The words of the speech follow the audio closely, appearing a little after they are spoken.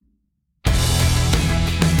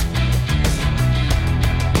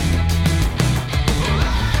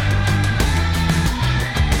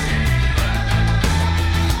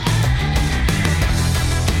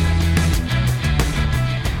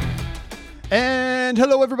And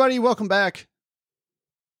hello, everybody. Welcome back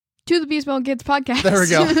to the Beast Mode Kids podcast. There we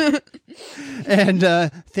go.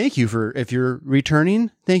 And thank you for, if you're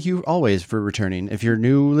returning, thank you always for returning. If you're a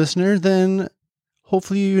new listener, then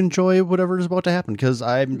hopefully you enjoy whatever is about to happen, because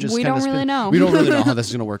I'm just we don't really know. We don't really know how this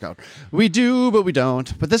is going to work out. We do, but we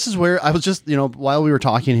don't. But this is where I was just, while we were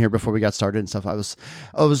talking here before we got started and stuff, I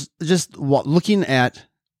was just looking at,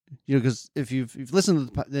 because if you've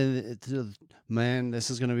listened to man, this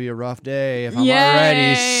is going to be a rough day if I'm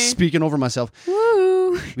already speaking over myself.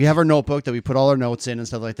 Woo. We have our notebook that we put all our notes in and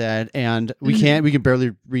stuff like that, and we can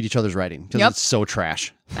barely read each other's writing because it's so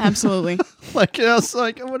trash. Absolutely. It's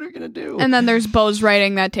like, what are we going to do? And then there's Bo's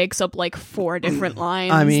writing that takes up like 4 different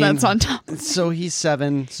lines. I mean, that's on top. So he's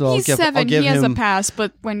 7. So he's 7. He has a pass,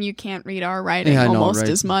 but when you can't read our writing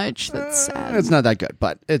as much, that's sad. It's not that good,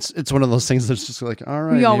 but it's one of those things that's just like, all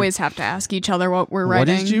right. We always have to ask each other what we're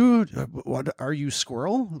writing. What are you,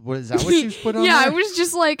 squirrel? What is that what you put on there? I was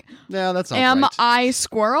just like, yeah, that's am right. I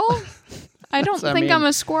squirrel? I don't think I'm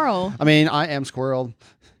a squirrel. I mean, I am squirrel.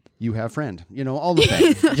 You have friend. All the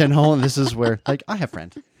things. And this is where, like, I have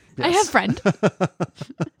friend. Yes. I have friend.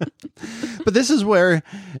 But this is where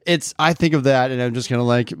I think of that, and I'm just kind of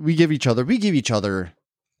like, we give each other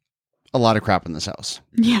a lot of crap in this house.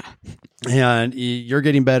 Yeah. And you're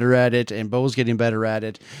getting better at it, and Bo's getting better at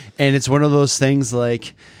it. And it's one of those things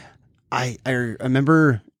like, I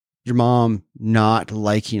remember your mom not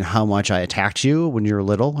liking how much I attacked you when you were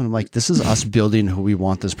little. And I'm like, this is us building who we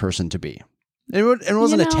want this person to be. It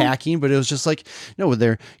wasn't attacking, but it was just like, no,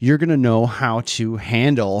 you're going to know how to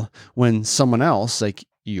handle when someone else, like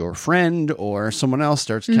your friend or someone else,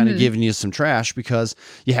 starts kind of giving you some trash, because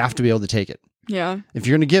you have to be able to take it. Yeah. If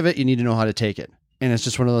you're going to give it, you need to know how to take it. And it's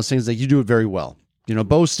just one of those things that you do it very well.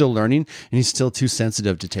 Bo's still learning, and he's still too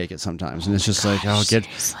sensitive to take it sometimes. And it's just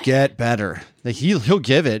get better. Like he'll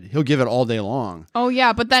give it all day long. Oh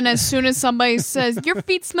yeah, but then as soon as somebody says your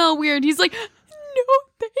feet smell weird, he's like, no,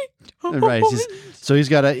 they don't. Right.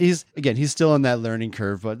 He's still on that learning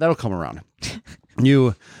curve, but that'll come around.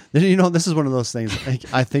 This is one of those things.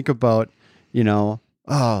 I think about,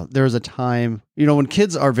 there was a time, when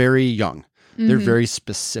kids are very young, they're very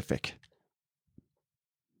specific.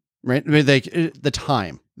 Right? I mean, like the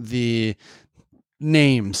time, the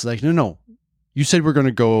names, like, no, you said we're going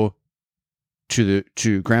to go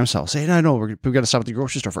to Graham's house. Say, no, we got to stop at the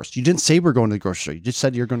grocery store first. You didn't say we're going to the grocery store. You just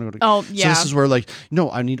said you're going to go to. Oh, yeah. So this is where, like, no,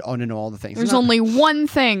 I want to know all the things. There's only one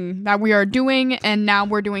thing that we are doing, and now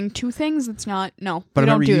we're doing 2 things. It's not, no. But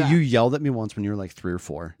I remember you yelled at me once when you were like 3 or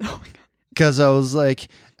 4. Oh my God. Because I was like,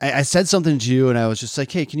 I said something to you, and I was just like,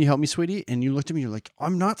 hey, can you help me, sweetie? And you looked at me, you're like,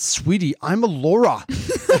 I'm not sweetie, I'm a Laura.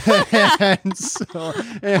 and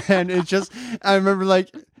it's just, I remember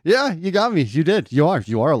like, yeah, you got me. You did. You are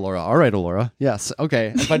a Laura. All right, Laura. Yes.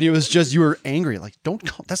 Okay. But it was just, you were angry. Like, don't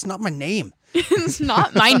call, that's not my name. It's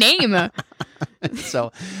not my name.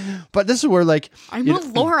 So, but this is where, like, I'm a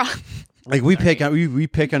Laura. Like we pick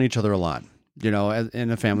on each other a lot. In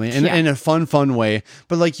a family, in a fun way.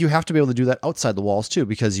 But like, you have to be able to do that outside the walls too,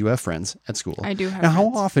 because you have friends at school. I do have Now,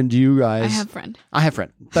 friends. how often do you guys... I have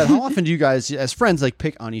friend. But how often do you guys, as friends, like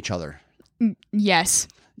pick on each other? Yes.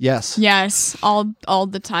 Yes. All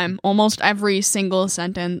the time. Almost every single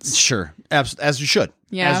sentence. Sure. As you should.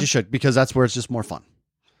 Yeah. As you should, because that's where it's just more fun.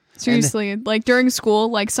 Seriously. Like during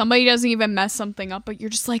school, like somebody doesn't even mess something up, but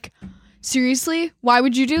you're just like... Seriously? Why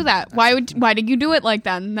would you do that? Why did you do it like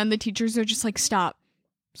that? And then the teachers are just like, stop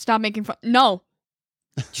making fun. No.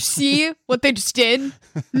 Did you see what they just did?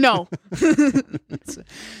 No. Do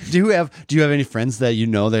you have any friends that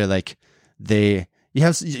they're like you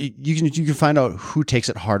can find out who takes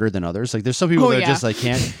it harder than others? Like there's some people that just like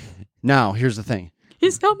can't. Now, here's the thing.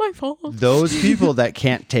 It's not my fault. Those people that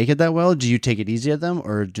can't take it that well, do you take it easy at them,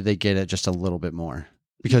 or do they get it just a little bit more?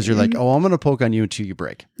 Because you're like, oh, I'm going to poke on you until you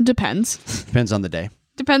break. Depends. Depends on the day.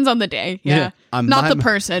 Depends on the day. Yeah. Not the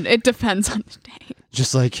person. It depends on the day.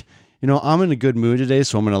 Just like, I'm in a good mood today,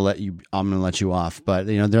 so I'm going to let you off. But,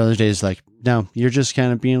 there are other days like, no, you're just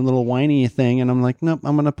kind of being a little whiny thing. And I'm like, nope,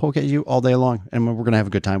 I'm going to poke at you all day long. And we're going to have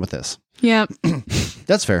a good time with this. Yeah.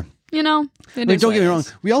 That's fair. Don't get me wrong.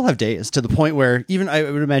 We all have days to the point where even I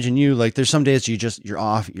would imagine you, like there's some days you're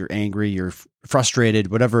off, you're angry, you're frustrated,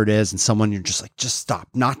 whatever it is. And someone, you're just like, just stop.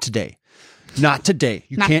 Not today. Not today.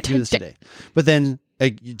 You can't do this today. But then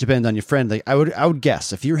it depends on your friend. Like I would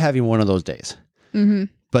guess if you're having one of those days,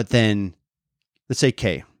 but then let's say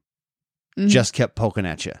Kay just kept poking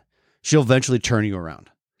at you, she'll eventually turn you around.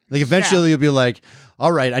 Like eventually you'll be like,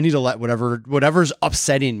 all right, I need to let whatever's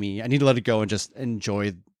upsetting me, I need to let it go and just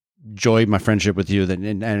enjoy my friendship with you,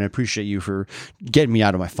 and I appreciate you for getting me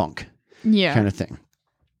out of my funk. Yeah. Kind of thing.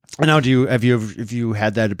 And now, have you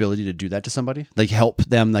had that ability to do that to somebody? Like help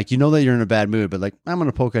them, like, you know that you're in a bad mood, but like, I'm going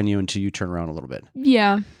to poke on you until you turn around a little bit.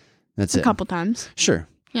 Yeah. That's A couple times. Sure.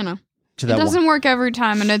 You know. To It that doesn't work every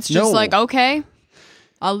time, and it's just No. like, okay,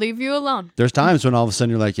 I'll leave you alone. There's times when all of a sudden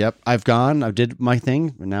you're like, "Yep, I've gone. I did my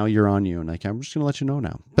thing, and now you're on you." And like, I'm just gonna let you know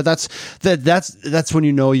now. But that's when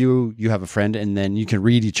you know you have a friend, and then you can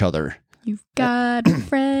read each other. You've got a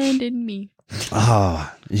friend in me.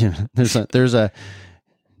 Oh, yeah. There's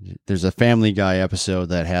a Family Guy episode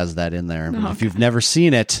that has that in there. Oh, If you've never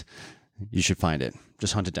seen it, you should find it.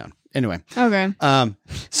 Just hunt it down. Anyway, Okay.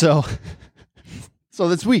 so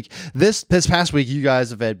this week, this past week, you guys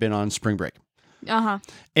have been on spring break,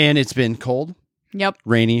 and it's been cold, Yep.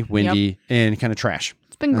 rainy, windy, and kind of trash.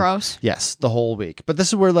 It's been gross. Yes, the whole week. But this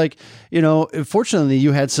is where, like, fortunately,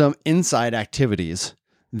 you had some inside activities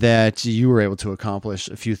that you were able to accomplish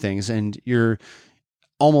a few things, and you're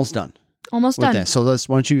almost done Almost with done. that. So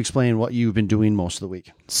why don't you explain what you've been doing most of the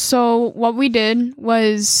week? So what we did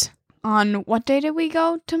was, on what day did we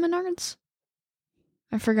go to Menards?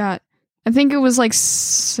 I forgot. I think it was like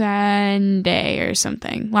Sunday or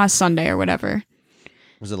something. Last Sunday or whatever.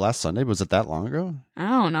 Was it last Sunday? Was it that long ago? I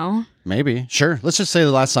don't know. Maybe. Sure. Let's just say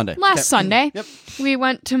the last Sunday. Last Sunday. Yep. We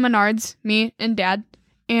went to Menards, me and Dad,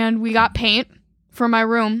 and we got paint for my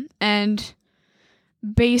room. And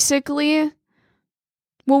basically,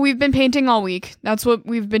 well, we've been painting all week. That's what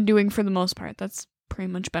we've been doing for the most part. That's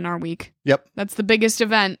pretty much been our week. Yep. That's the biggest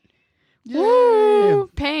event. Yay. Woo!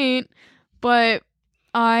 Paint. But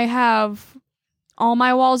I have all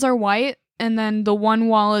my walls are white, and then the one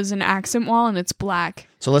wall is an accent wall, and it's black.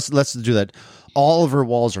 So let's do that. All of her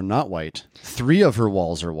walls are not white. 3 of her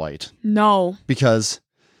walls are white No. because.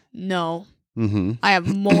 No. Mm-hmm. I have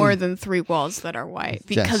more than 3 walls that are white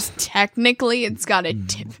because technically it's got a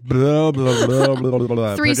tip. Blah, blah, blah, blah, blah,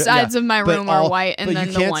 blah. 3 sides of my but room are white, and but then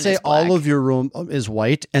you the can't one say is black. all of your room is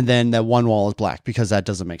white and then that one wall is black because that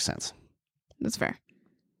doesn't make sense. That's fair.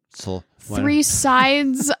 So 3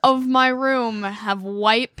 sides of my room have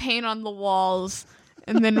white paint on the walls,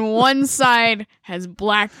 and then one side has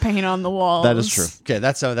black paint on the walls. That is true. Okay,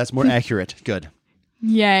 that's more accurate. Good.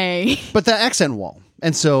 Yay. But the accent wall.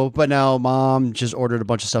 And so, but now Mom just ordered a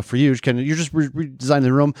bunch of stuff for you. You're just redesigning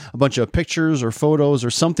the room, a bunch of pictures or photos or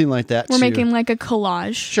something like that. We're making like a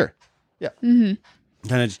collage. Sure. Yeah. Mm-hmm.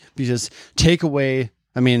 Kind of because take away.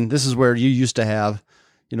 I mean, this is where you used to have,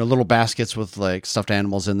 little baskets with like stuffed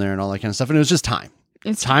animals in there and all that kind of stuff. And it was just time.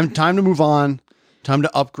 It's time to move on. Time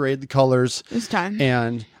to upgrade the colors. It's time.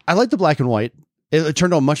 And I like the black and white. It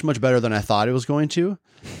turned out much, much better than I thought it was going to.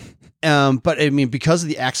 But I mean, because of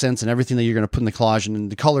the accents and everything that you're going to put in the collage and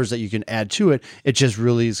the colors that you can add to it, it just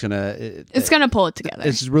really is going to... It's going to pull it together.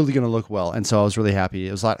 It's really going to look well. And so I was really happy.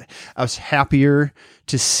 I was happier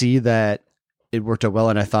to see that it worked out well.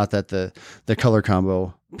 And I thought that the color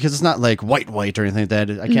combo, because it's not like white or anything like that.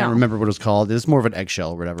 I can't remember what it was called. It's more of an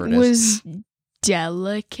eggshell or whatever it is. It was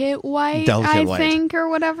delicate white, I think, or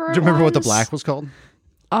whatever. Do you remember what the black was called?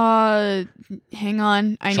 Hang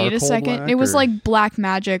on. I need a Charcoal second. black, It was or- like black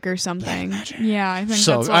magic or something. Yeah, I think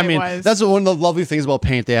So, that's what I mean, it was. that's one of the lovely things about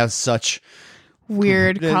paint. They have such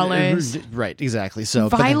Weird colors. Right, exactly. So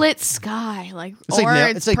but then- Violet sky, like, it's like or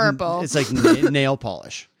nail, it's like purple. It's like nail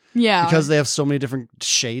polish yeah. because they have so many different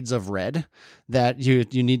shades of red that you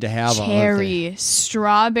need to have cherry,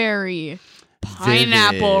 strawberry,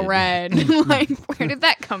 pineapple Vivid. red. Like, where did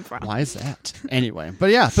that come from? Why is that? Anyway,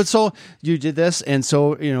 but so you did this, and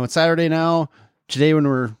so it's Saturday now. Today when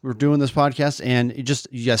we're doing this podcast, and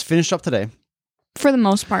you guys finished up today. For the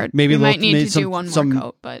most part, Maybe we might need maybe to do one more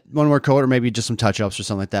coat, but one more coat, or maybe just some touch ups or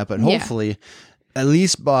something like that. But hopefully, at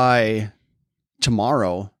least by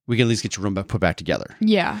tomorrow, we can at least get your room put back together.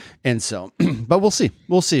 yeah. And so, but we'll see.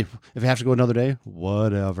 We'll see if we have to go another day.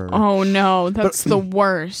 Whatever. Oh no, that's the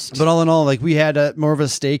worst. But all in all, like we had more of a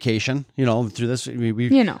staycation, through this.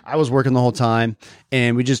 I was working the whole time,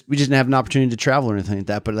 and we just didn't have an opportunity to travel or anything like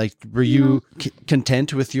that. But like, were you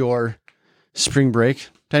content with your spring break?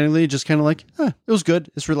 Technically, just kind of like, it was good.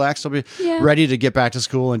 It's relaxed. I'll be ready to get back to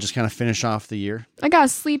school and just kind of finish off the year. I got to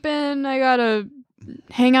sleep in. I got to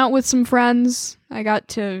hang out with some friends. I got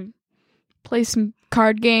to play some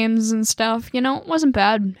card games and stuff. It wasn't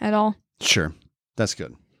bad at all. Sure. That's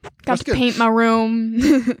good. Got to paint my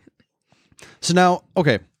room. So now,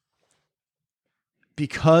 okay.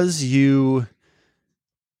 Because you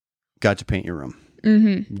got to paint your room,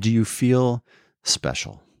 do you feel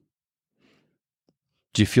special?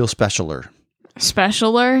 Do you feel specialer?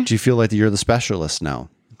 Specialer? Do you feel like you're the specialist now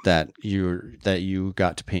that you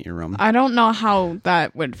got to paint your room? I don't know how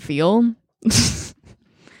that would feel.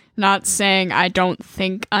 Not saying I don't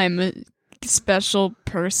think I'm special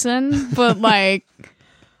person, but like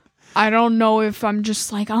I don't know if I'm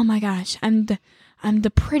just like, oh my gosh, I'm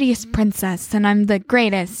the prettiest princess and I'm the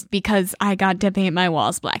greatest because I got to paint my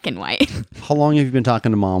walls black and white. How long have you been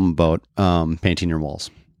talking to Mom about painting your walls?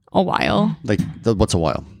 A while. Like, what's a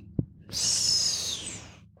while?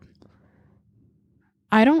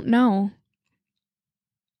 I don't know.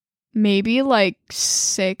 Maybe like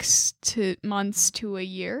 6 months to a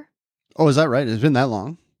year. Oh, is that right? It's been that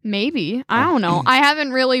long? Maybe. I don't know. I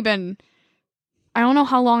haven't really been... I don't know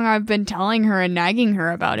how long I've been telling her and nagging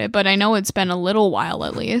her about it, but I know it's been a little while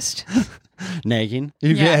at least. Nagging?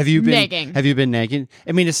 Yeah, have you been nagging. Have you been nagging?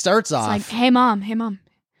 I mean, it starts off... It's like, hey mom.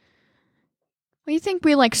 What do you think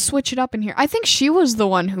we like switch it up in here? I think she was the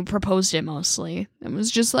one who proposed it mostly. It was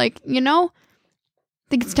just like, I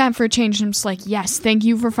think it's time for a change. And I'm just like, yes, thank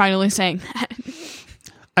you for finally saying that.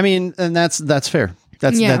 I mean, and that's fair.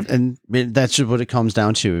 That's just what it comes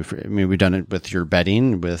down to. I mean, we've done it with your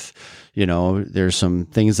bedding, with, there's some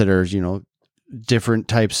things that are, different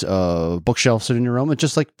types of bookshelves in your room. It's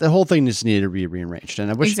just like the whole thing just needed to be rearranged. And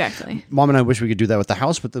I wish, exactly. Mom and I wish we could do that with the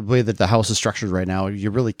house, but the way that the house is structured right now, you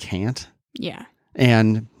really can't. Yeah.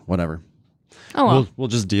 And whatever. Oh, well. We'll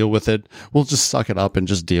just deal with it. We'll just suck it up and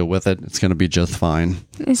just deal with it. It's going to be just fine.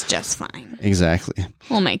 It's just fine. Exactly.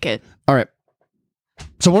 We'll make it. All right.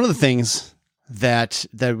 So one of the things that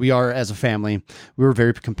we are as a family, we were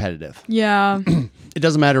very competitive. Yeah. It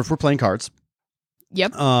doesn't matter if we're playing cards.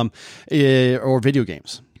 Yep. Or video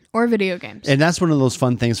games. Or video games. And that's one of those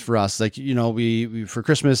fun things for us. Like, we for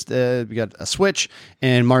Christmas, we got a Switch,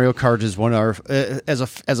 and Mario Kart is one of our, as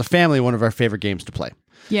a family, one of our favorite games to play.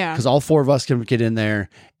 Yeah. Because all four of us can get in there,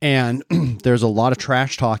 and there's a lot of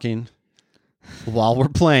trash talking while we're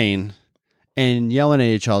playing and yelling at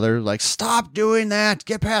each other, like, stop doing that,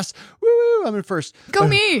 get past, woo, I'm in first. Go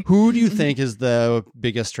me! Who do you think is the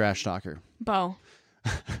biggest trash talker? Bo.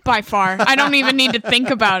 By far. I don't even need to think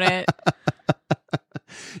about it.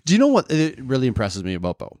 Do you know what it really impresses me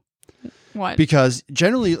about Bo? What? Because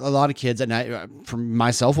generally a lot of kids, and I, for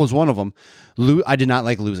myself was one of them, I did not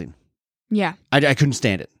like losing. Yeah. I couldn't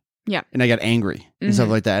stand it. Yeah. And I got angry and stuff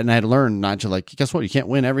like that. And I had to learn not to, like, guess what? You can't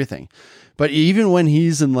win everything. But even when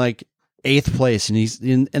he's in like 8th place and he's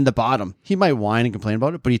in the bottom, he might whine and complain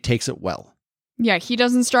about it, but he takes it well. Yeah. He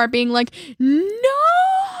doesn't start being like, no,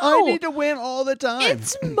 I need to win all the time.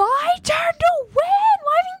 It's my turn to win.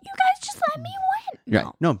 Why didn't you guys just let me win?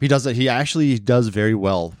 Right. No, he does that. He actually does very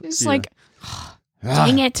well. It's like,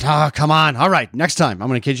 dang it. Come on. All right. Next time I'm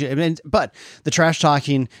going to kid you. But the trash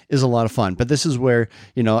talking is a lot of fun. But this is where,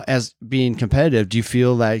 as being competitive, do you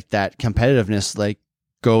feel like that competitiveness like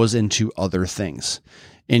goes into other things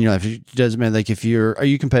in your life? It doesn't matter. Like are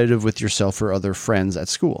you competitive with yourself or other friends at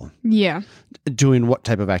school? Yeah. Doing what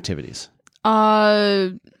type of activities?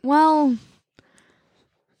 Well,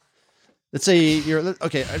 let's say you're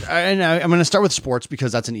okay. I'm going to start with sports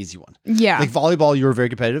because that's an easy one. Yeah. Like volleyball, you were very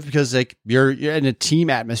competitive because like you're in a team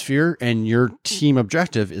atmosphere and your team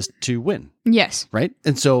objective is to win. Yes. Right.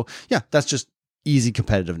 And so, yeah, that's just easy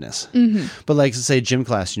competitiveness. Mm-hmm. But like, say gym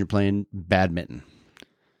class and you're playing badminton.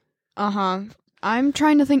 I'm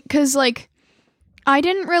trying to think because like I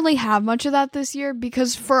didn't really have much of that this year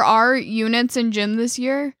because for our units in gym this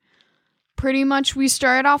year, pretty much we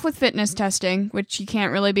started off with fitness testing, which you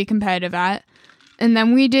can't really be competitive at. And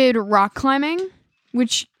then we did rock climbing,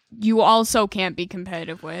 which you also can't be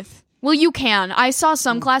competitive with. Well, you can. I saw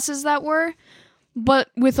some classes that were, but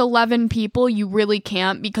with 11 people, you really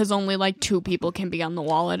can't because only like 2 people can be on the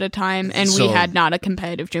wall at a time. And we had not a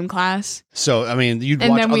competitive gym class. So, I mean, you'd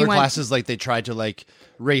watch other classes like they tried to like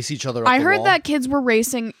race each other up the wall. I heard that kids were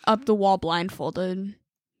racing up the wall blindfolded.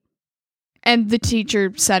 And the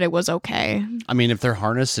teacher said it was okay. I mean, if they're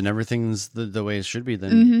harnessed and everything's the way it should be,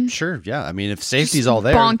 then sure, yeah. I mean, if safety's all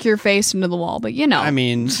there, bonk your face into the wall. But I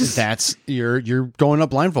mean, that's you're going up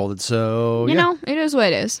blindfolded, so you know it is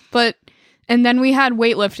what it is. But and then we had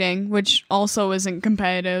weightlifting, which also isn't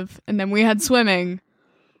competitive, and then we had swimming,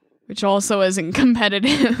 which also isn't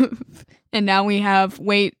competitive, and now we have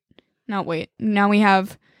now we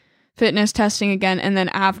have fitness testing again, and then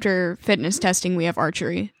after fitness testing we have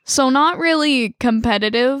archery, so not really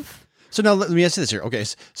competitive. So now let me ask you this here. Okay,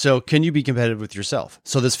 so can you be competitive with yourself?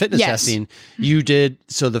 So this fitness testing you did,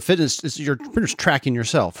 so the fitness, you're pretty much tracking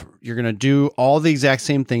yourself. You're going to do all the exact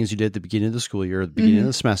same things you did at the beginning of the school year, at the beginning of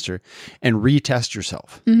the semester, and retest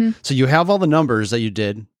yourself. So you have all the numbers that you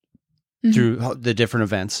did through the different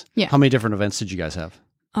events. Yeah. How many different events did you guys have?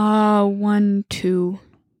 1, 2,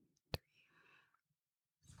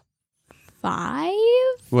 5.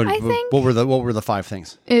 I think. What were the 5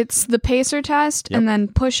 things? It's the pacer test, and then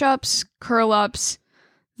push-ups, curl-ups,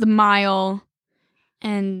 the mile,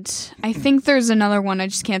 and I think there's another one. I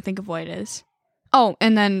just can't think of what it is. Oh,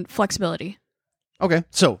 and then flexibility. Okay.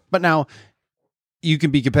 So, but now you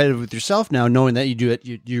can be competitive with yourself now, knowing that you do it,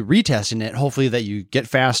 you're retesting it. Hopefully that you get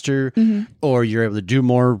faster, or you're able to do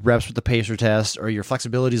more reps with the pacer test, or your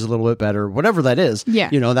flexibility is a little bit better, whatever that is. Yeah.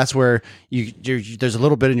 That's where there's a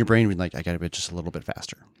little bit in your brain being like, I got to be just a little bit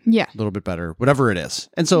faster, Yeah. a little bit better, whatever it is.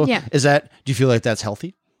 And so Yeah. do you feel like that's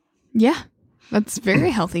healthy Yeah. That's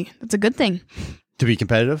very healthy. That's a good thing. to be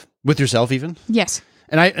competitive with yourself even? Yes.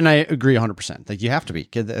 And I agree 100%. Like, you have to be.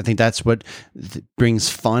 I think that's what brings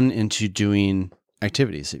fun into doing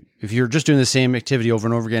activities. If you're just doing the same activity over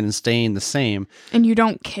and over again and staying the same, And you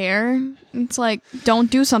don't care, it's like,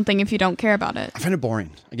 don't do something if you don't care about it. I find it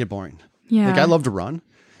boring. I get boring. Yeah. Like, I love to run.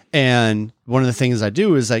 And one of the things I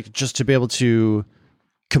do is like just to be able to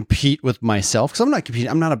compete with myself, because I'm not competing.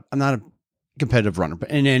 I'm not a competitive runner,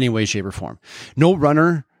 but in any way, shape, or form. No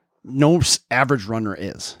average runner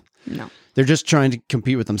is. No. They're just trying to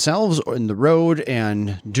compete with themselves in the road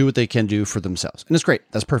and do what they can do for themselves. And it's great.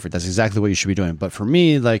 That's perfect. That's exactly what you should be doing. But for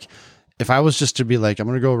me, like, if I was just to be like, I'm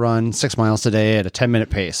going to go run 6 miles today at a 10-minute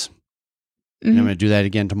pace, and I'm going to do that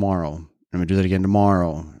again tomorrow, and I'm going to do that again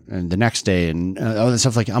tomorrow and the next day, and all that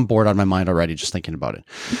stuff, like, I'm bored out of my mind already just thinking about it.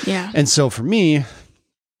 Yeah. And so for me,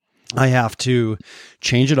 I have to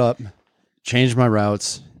change it up, change my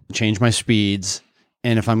routes, change my speeds.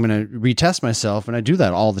 And if I'm going to retest myself, and I do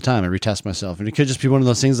that all the time, I retest myself. And it could just be one of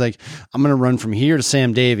those things like, I'm going to run from here to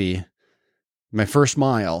Sam Davy, my first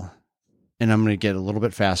mile, and I'm going to get a little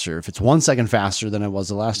bit faster. If it's 1 second faster than I was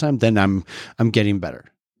the last time, then I'm getting better.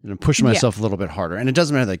 And I'm pushing myself a little bit harder. And it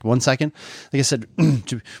doesn't matter, like 1 second. Like I said,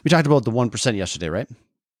 we talked about the 1% yesterday, right? Do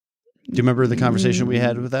you remember the conversation we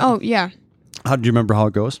had with that? Oh, yeah. Do you remember how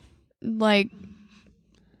it goes? Like,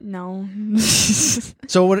 no.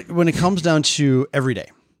 So when it comes down to every day,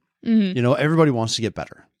 everybody wants to get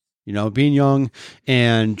better. Being young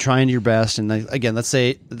and trying your best. And again, let's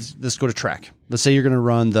go to track. Let's say you're going to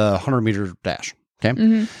run the 100-meter dash.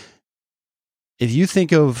 Okay. If you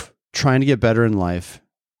think of trying to get better in life,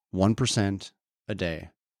 1% a day,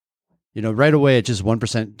 right away, it just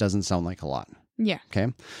 1% doesn't sound like a lot. Yeah.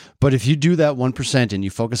 Okay. But if you do that 1% and you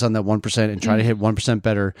focus on that 1% and try to hit 1%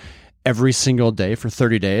 better every single day for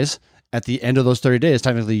 30 days, at the end of those 30 days,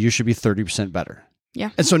 technically you should be 30% better. Yeah.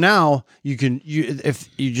 And so now if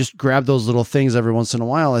you just grab those little things every once in a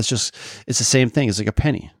while, it's the same thing. It's like a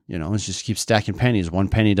penny, it's just keep stacking pennies. One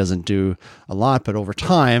penny doesn't do a lot, but over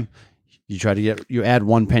time you add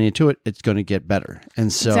 1 penny to it, it's going to get better.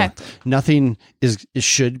 And so nothing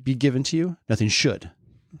should be given to you. Nothing should.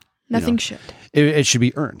 Nothing should. It should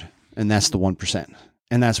be earned. And that's the 1%.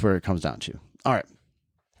 And that's where it comes down to. All right.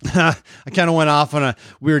 I kind of went off on a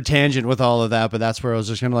weird tangent with all of that, but that's where I was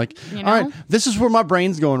just kind of like, all right, this is where my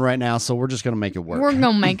brain's going right now, so we're just going to make it work. We're going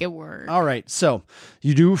to make it work. All right, so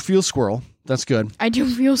you do feel squirrel. That's good. I do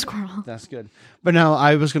feel squirrel. That's good. But now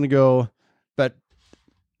I was going to go, but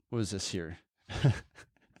what is this here?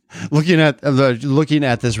 looking at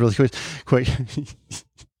this really quick.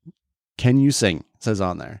 Can you sing? It says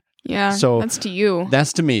on there. Yeah, so that's to you.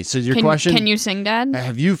 That's to me. So your question. Can you sing,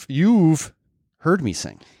 Dad? You've heard me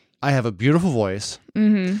sing. I have a beautiful voice.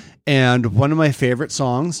 And one of my favorite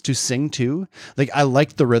songs to sing to, like, I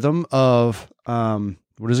like the rhythm of,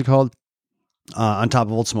 what is it called? On Top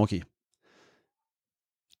of Old Smoky. Do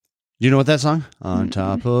you know what that song? On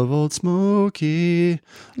top of Old Smoky,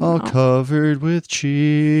 all covered with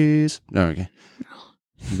cheese. No, okay.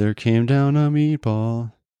 There came down a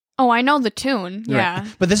meatball. Oh, I know the tune. Yeah.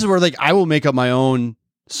 Right. But this is where, like, I will make up my own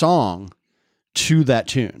song to that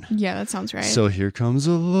tune. Yeah, that sounds right. So here comes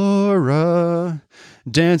Alora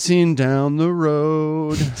dancing down the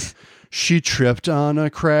road. She tripped on a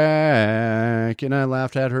crack and I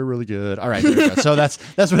laughed at her really good. All right, there we go. So that's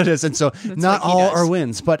what it is. And so not all are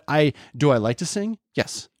wins, but I like to sing?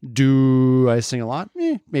 Yes. Do I sing a lot?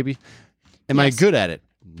 Maybe. Am I good at it?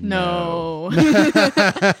 No.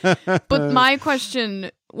 But my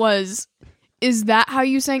question was, is that how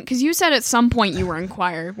you sang? Because you said at some point you were in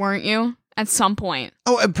choir, weren't you? At some point.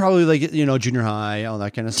 Oh, probably like, junior high, all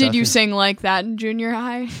that kind of stuff. Did you sing like that in junior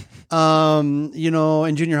high? In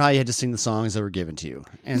junior high, you had to sing the songs that were given to you.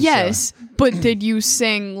 And yes, but did you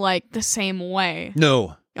sing like the same way?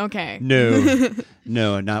 No. Okay.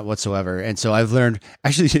 No, not whatsoever. And so I've learned,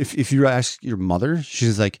 actually, if you ask your mother,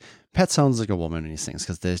 she's like, Pat sounds like a woman when he sings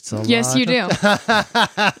because there's a yes, lot you do.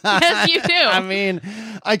 Yes, you do. I mean,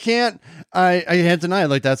 I can't deny it.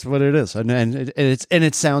 Like, that's what it is, and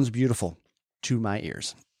it sounds beautiful to my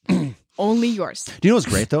ears. Only yours. Do you know what's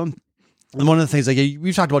great though? And one of the things, like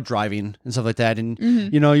we've talked about driving and stuff like that, and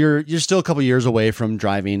Mm-hmm. you know, you're still a couple years away from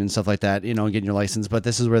driving and stuff like that, you know, getting your license. But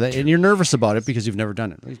this is where and you're nervous about it because you've never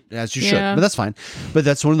done it, as you should. Yeah. But that's fine. But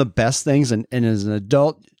that's one of the best things, and as an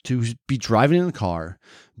adult, to be driving in the car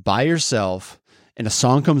by yourself. And a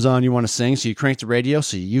song comes on you want to sing, so you crank the radio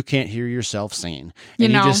so you can't hear yourself singing.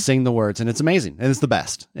 And you just sing the words, and it's amazing. And it's the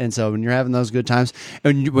best. And so when you're having those good times,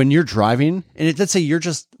 and when you're driving, and let's say you're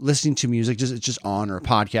just listening to music, it's just on, or a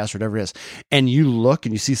podcast or whatever it is, and you look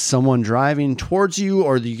and you see someone driving towards you,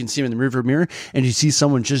 or you can see them in the rearview mirror, and you see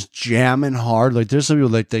someone just jamming hard. Like there's some people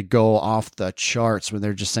like they go off the charts when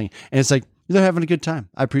they're just singing. And it's like, they're having a good time.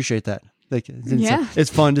 I appreciate that. Like,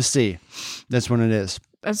 it's fun to see. That's when it is.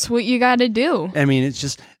 That's what you got to do. I mean, it's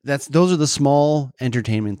just those are the small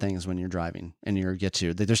entertainment things when you're driving and you get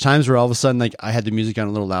to. There's times where all of a sudden, like I had the music on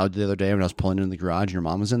a little loud the other day when I was pulling in the garage, and your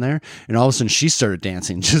mom was in there, and all of a sudden she started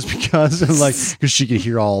dancing just because she could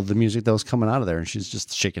hear all the music that was coming out of there, and she's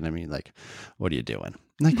just shaking at me like, "What are you doing?"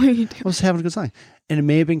 Like, What are you doing? I was having a good time, and it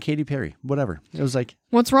may have been Katy Perry, whatever. It was like,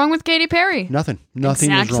 what's wrong with Katy Perry? Nothing was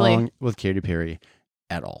wrong with Katy Perry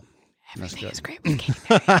at all. Everything is great with Katy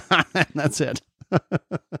Perry. That's it.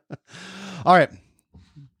 All right.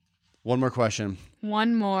 One more question.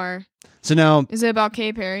 One more. So now, is it about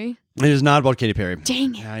Katy Perry? It is not about Katy Perry.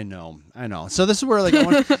 Dang it. I know. So this is where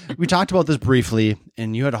we talked about this briefly,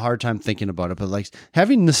 and you had a hard time thinking about it, but like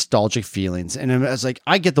having nostalgic feelings. And I was like,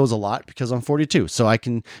 I get those a lot because I'm 42. So I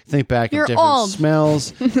can think back You're of different old.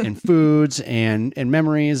 smells and foods and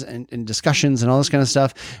memories and discussions and all this kind of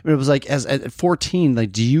stuff. But it was like, at 14,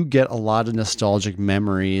 like, do you get a lot of nostalgic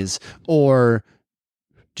memories, or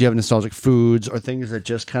do you have nostalgic foods or things that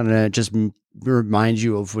just kind of just remind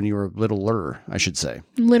you of when you were littler, I should say?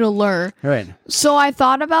 Littler. Right. So I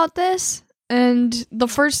thought about this, and the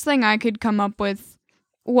first thing I could come up with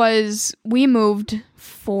was we moved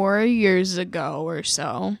 4 years ago or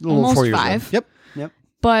so. Almost 4 years 5. ago. Yep.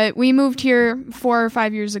 But we moved here 4 or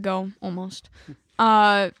 5 years ago, almost.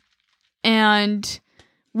 And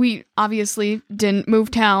we obviously didn't move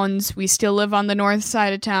towns. We still live on the north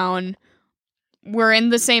side of town. We're in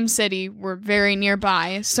the same city. We're very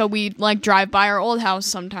nearby. So we like drive by our old house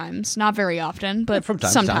sometimes. Not very often, but from time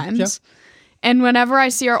to sometimes. time, yeah. And whenever I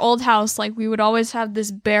see our old house, like we would always have this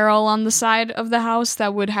barrel on the side of the house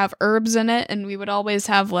that would have herbs in it. And we would always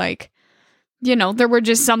have like, you know, there were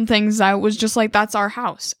just some things that was just like, that's our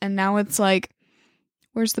house. And now it's like,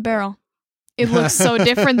 where's the barrel? It looks so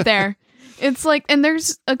different there. It's like, and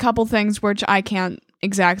there's a couple things which I can't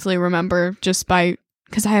exactly remember just by,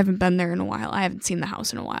 because I haven't been there in a while. I haven't seen the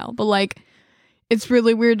house in a while. But like, it's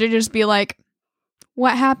really weird to just be like,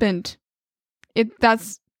 what happened?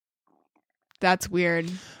 That's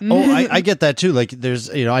weird. Oh, I get that too. Like there's,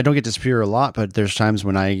 I don't get to Superior a lot, but there's times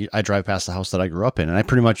when I drive past the house that I grew up in, and I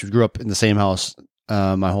pretty much grew up in the same house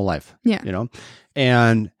my whole life. Yeah.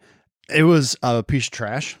 And it was a piece of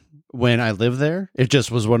trash when I lived there. It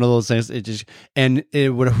just was one of those things.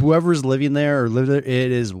 Whoever's living there or lived there,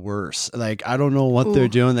 it is worse. Like, I don't know what they're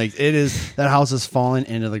doing. Like that house is falling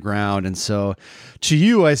into the ground. And so to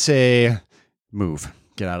you, I say, move.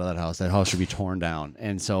 Get out of that house. That house should be torn down.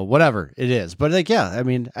 And so whatever it is. But like, yeah, I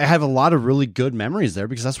mean, I have a lot of really good memories there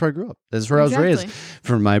because that's where I grew up. That's where I was raised.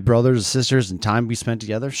 From my brothers and sisters and time we spent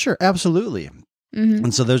together. Sure, absolutely. Mm-hmm.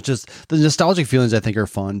 And so there's just the nostalgic feelings I think are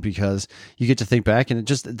fun because you get to think back and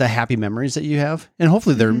just the happy memories that you have. And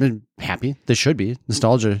hopefully they're happy. They should be.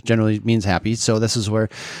 Nostalgia generally means happy. So this is where,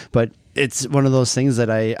 but it's one of those things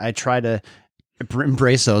that I try to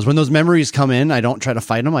embrace those. When those memories come in, I don't try to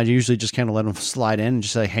fight them. I usually just kind of let them slide in and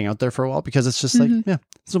just like hang out there for a while because it's just like, yeah,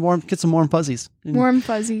 get some warm fuzzies. Warm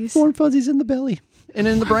fuzzies. Warm fuzzies in the belly and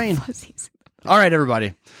in the brain. Fuzzies. All right,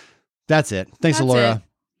 everybody. That's it. Thanks, Laura.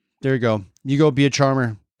 There you go. You go be a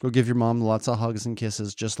charmer. Go give your mom lots of hugs and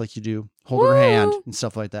kisses, just like you do. Hold her hand and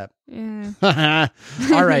stuff like that. Yeah.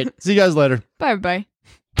 All right. See you guys later. Bye, bye.